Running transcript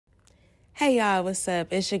Hey y'all, what's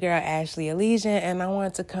up? It's your girl Ashley Elysian, and I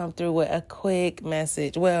want to come through with a quick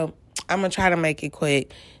message. Well, I'm going to try to make it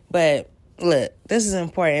quick, but look, this is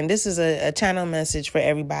important. This is a channel message for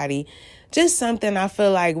everybody. Just something I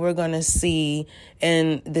feel like we're going to see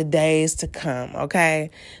in the days to come, okay?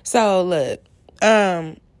 So look,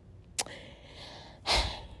 I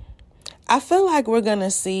feel like we're going to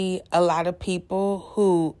see a lot of people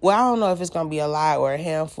who, well, I don't know if it's going to be a lot or a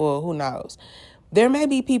handful, who knows. There may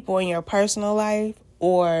be people in your personal life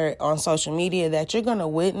or on social media that you're going to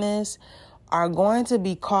witness are going to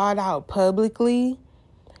be called out publicly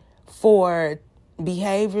for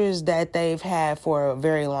behaviors that they've had for a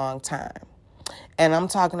very long time. And I'm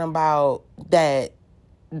talking about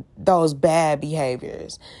those bad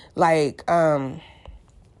behaviors. Like, I'm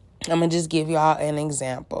going to just give y'all an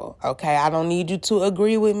example, okay? I don't need you to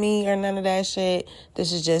agree with me or none of that shit.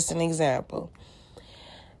 This is just an example.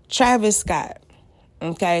 Travis Scott.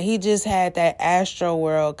 Okay, he just had that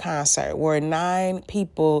Astroworld concert where 9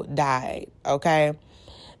 people died, okay?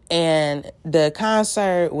 And the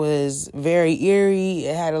concert was very eerie.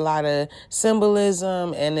 It had a lot of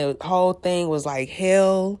symbolism, and the whole thing was like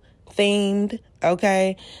hell themed,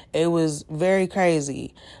 okay? It was very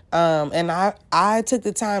crazy. And I took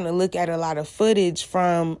the time to look at a lot of footage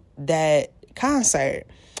from that concert,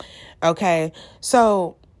 okay?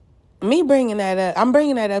 So me bringing that up, I'm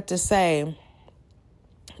bringing that up to say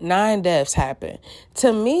 9 deaths happened.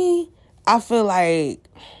 To me, I feel like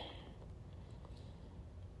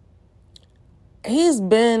he's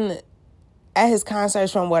been at his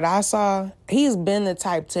concerts, from what I saw, he's been the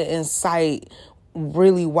type to incite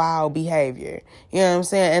really wild behavior. You know what I'm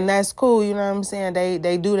saying? And that's cool, you know what I'm saying?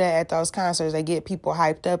 They do that at those concerts. They get people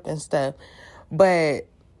hyped up and stuff. But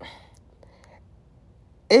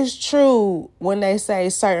it's true when they say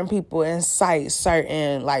certain people incite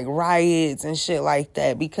certain like riots and shit like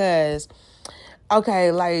that, because,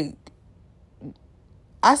 okay, like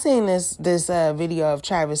I seen this video of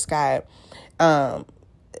Travis Scott. I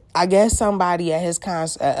guess somebody at his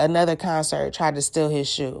another concert tried to steal his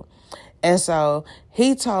shoe. And so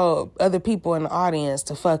he told other people in the audience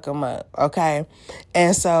to fuck him up, okay?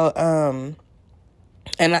 And so,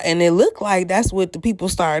 and it looked like that's what the people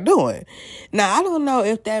started doing. Now, I don't know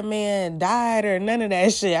if that man died or none of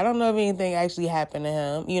that shit. I don't know if anything actually happened to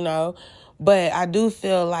him, you know? But I do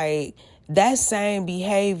feel like that same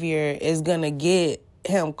behavior is going to get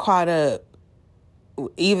him caught up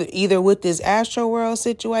either with this Astroworld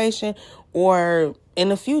situation or in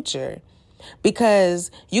the future.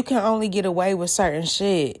 Because you can only get away with certain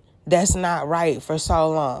shit that's not right for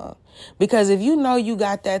so long. Because if you know you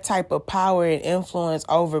got that type of power and influence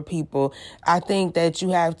over people, I think that you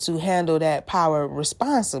have to handle that power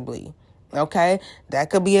responsibly. Okay, that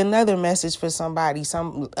could be another message for somebody.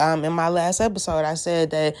 In my last episode, I said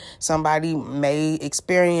that somebody may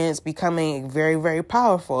experience becoming very, very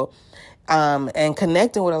powerful. And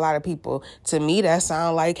connecting with a lot of people. To me, that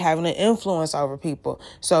sounds like having an influence over people.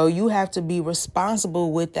 So you have to be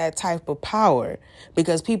responsible with that type of power,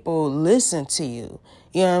 because people listen to you.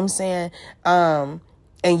 You know what I'm saying? And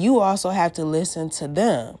you also have to listen to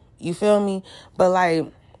them. You feel me? But like,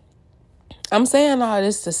 I'm saying all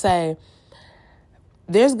this to say,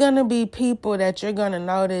 there's going to be people that you're going to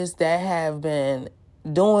notice that have been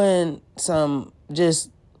doing some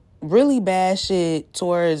just really bad shit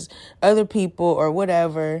towards other people or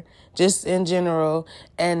whatever, just in general.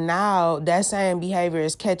 And now that same behavior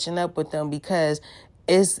is catching up with them, because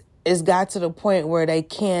it's got to the point where they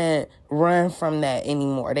can't run from that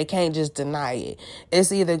anymore. They can't just deny it.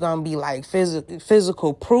 It's either going to be like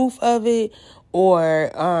physical proof of it,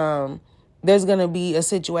 or there's going to be a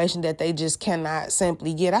situation that they just cannot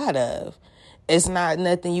simply get out of. It's not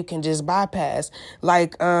nothing you can just bypass.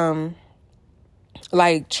 Like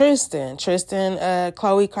Tristan,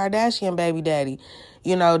 Khloe Kardashian baby daddy,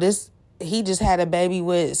 you know, he just had a baby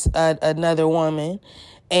with another woman,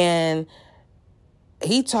 and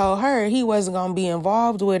he told her he wasn't going to be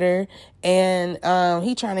involved with her, and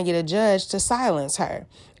he trying to get a judge to silence her.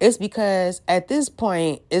 It's because at this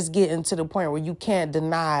point, it's getting to the point where you can't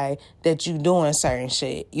deny that you doing certain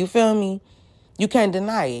shit. You feel me? You can't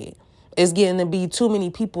deny it. It's getting to be too many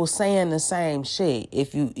people saying the same shit.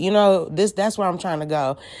 If you know, that's where I'm trying to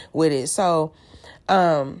go with it. So,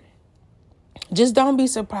 just don't be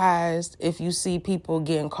surprised if you see people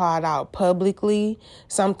getting called out publicly.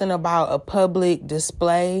 Something about a public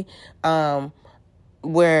display,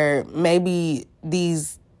 where maybe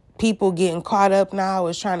these people getting caught up now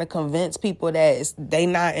is trying to convince people that they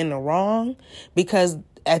not in the wrong, because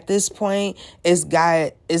at this point it's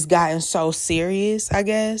gotten so serious, I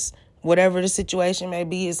guess. whatever the situation may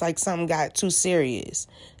be. It's like something got too serious.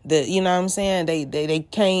 You know what I'm saying? They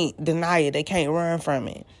can't deny it. They can't run from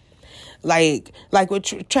it. Like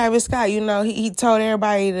with Travis Scott, he told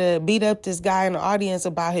everybody to beat up this guy in the audience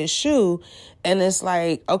about his shoe. And it's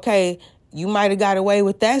like, okay, you might have got away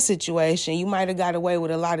with that situation. You might have got away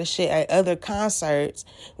with a lot of shit at other concerts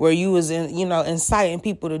where you was inciting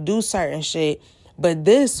people to do certain shit. But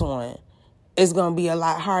this one is going to be a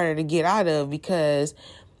lot harder to get out of, because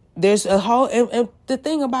there's a whole, and the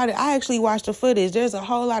thing about it, I actually watched the footage. There's a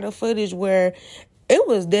whole lot of footage where it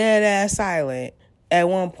was dead ass silent at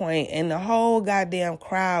one point, and the whole goddamn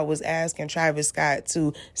crowd was asking Travis Scott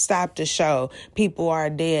to stop the show. People are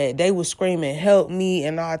dead. They were screaming, help me,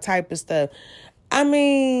 and all type of stuff. I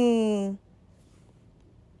mean,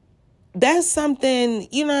 that's something,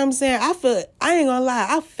 you know what I'm saying? I ain't gonna lie,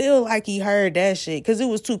 I feel like he heard that shit, because it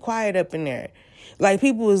was too quiet up in there. Like,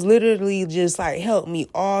 people was literally just like, help me,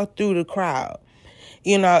 all through the crowd.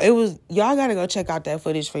 Y'all gotta go check out that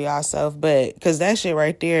footage for yourself, but, because that shit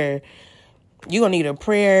right there, you're going to need a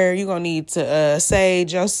prayer. You're going to need to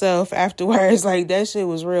sage yourself afterwards. Like, that shit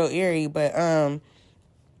was real eerie. But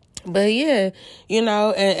yeah,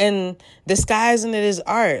 and disguising it as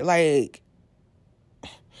art. Like,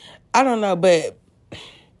 I don't know, but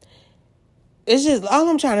it's just, all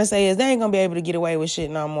I'm trying to say is they ain't going to be able to get away with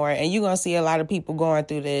shit no more. And you're going to see a lot of people going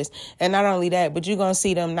through this. And not only that, but you're going to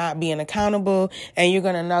see them not being accountable. And you're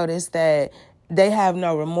going to notice that they have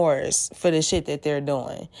no remorse for the shit that they're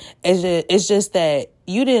doing. It's just that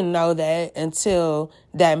you didn't know that until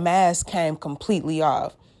that mask came completely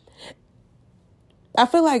off. I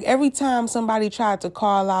feel like every time somebody tried to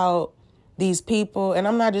call out these people, and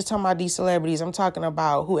I'm not just talking about these celebrities, I'm talking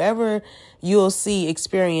about whoever you'll see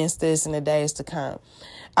experience this in the days to come.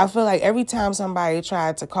 I feel like every time somebody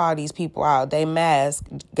tried to call these people out, their mask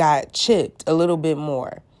got chipped a little bit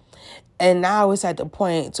more. And now it's at the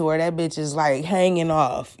point to where that bitch is like hanging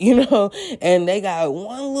off, and they got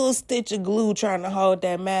one little stitch of glue trying to hold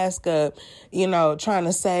that mask up, trying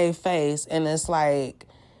to save face. And it's like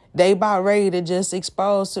they about ready to just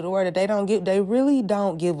expose to the world that they really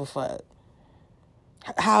don't give a fuck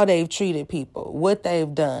how they've treated people, what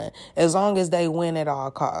they've done, as long as they win at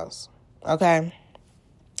all costs. Okay?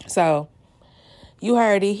 So you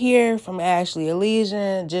heard it here from Ashley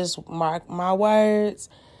Elysian. Just mark my words.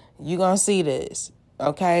 You're going to see this,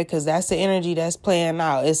 okay? Because that's the energy that's playing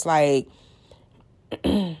out. It's like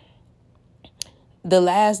the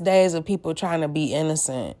last days of people trying to be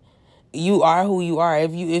innocent. You are who you are.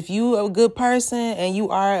 If you a good person and you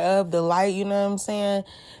are of the light, you know what I'm saying?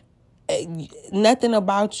 Nothing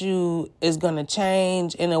about you is going to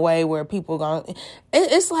change in a way where people going...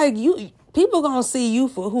 It's like people gonna see you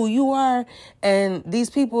for who you are, and these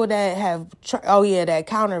people that have that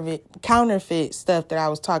counterfeit stuff that I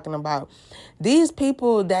was talking about, these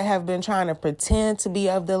people that have been trying to pretend to be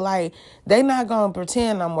of the light, they not gonna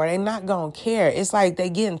pretend no more. They not gonna care. It's like they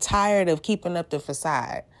getting tired of keeping up the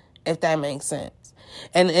facade, if that makes sense.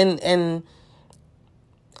 And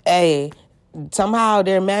somehow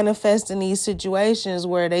they're manifesting these situations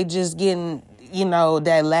where they just getting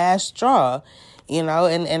that last straw. And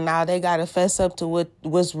now they got to fess up to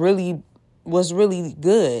what's really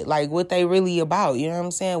good, like what they really about, you know what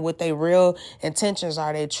I'm saying? What their real intentions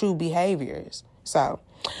are, their true behaviors. So,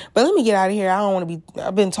 but let me get out of here.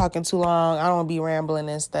 I've been talking too long. I don't want to be rambling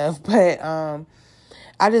and stuff, but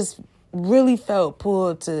I just really felt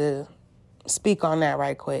pulled to speak on that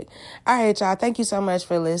right quick. All right, y'all. Thank you so much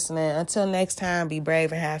for listening. Until next time, be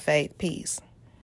brave and have faith. Peace.